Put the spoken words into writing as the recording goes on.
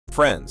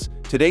Friends,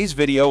 today's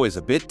video is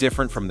a bit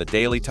different from the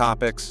daily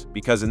topics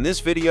because in this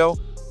video,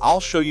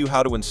 I'll show you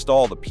how to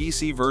install the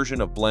PC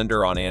version of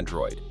Blender on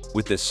Android.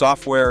 With this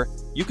software,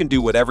 you can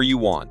do whatever you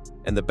want,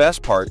 and the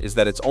best part is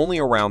that it's only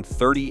around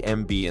 30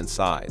 MB in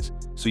size,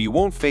 so you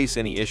won't face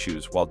any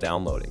issues while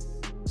downloading.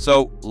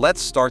 So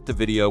let's start the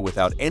video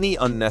without any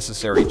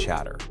unnecessary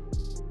chatter.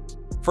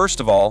 First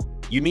of all,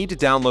 you need to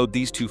download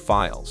these two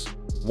files.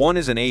 One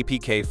is an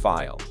APK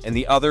file, and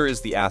the other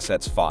is the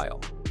assets file.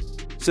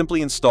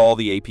 Simply install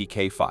the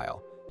APK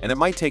file, and it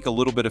might take a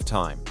little bit of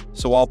time,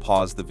 so I'll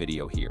pause the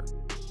video here.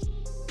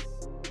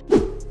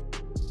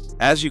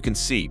 As you can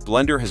see,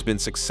 Blender has been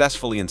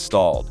successfully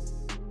installed.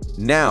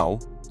 Now,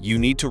 you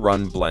need to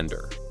run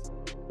Blender.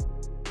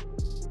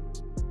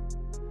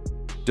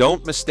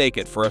 Don't mistake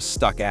it for a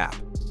stuck app.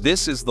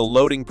 This is the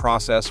loading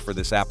process for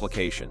this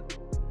application.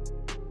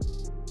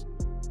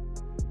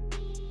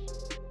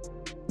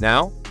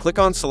 Now, click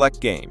on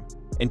Select Game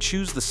and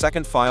choose the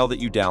second file that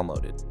you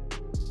downloaded.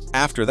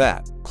 After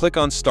that, click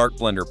on Start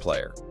Blender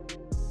Player.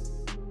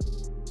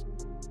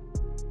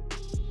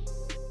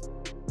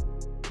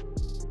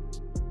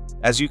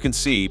 As you can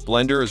see,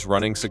 Blender is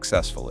running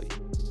successfully.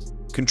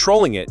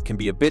 Controlling it can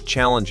be a bit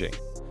challenging,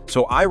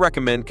 so I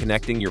recommend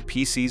connecting your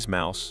PC's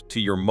mouse to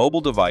your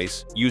mobile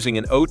device using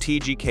an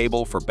OTG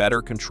cable for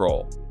better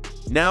control.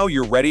 Now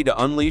you're ready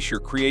to unleash your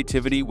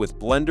creativity with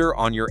Blender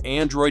on your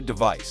Android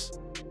device.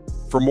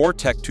 For more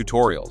tech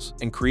tutorials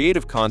and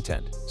creative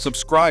content,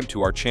 subscribe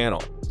to our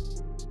channel.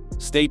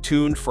 Stay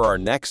tuned for our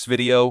next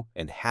video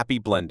and happy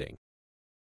blending!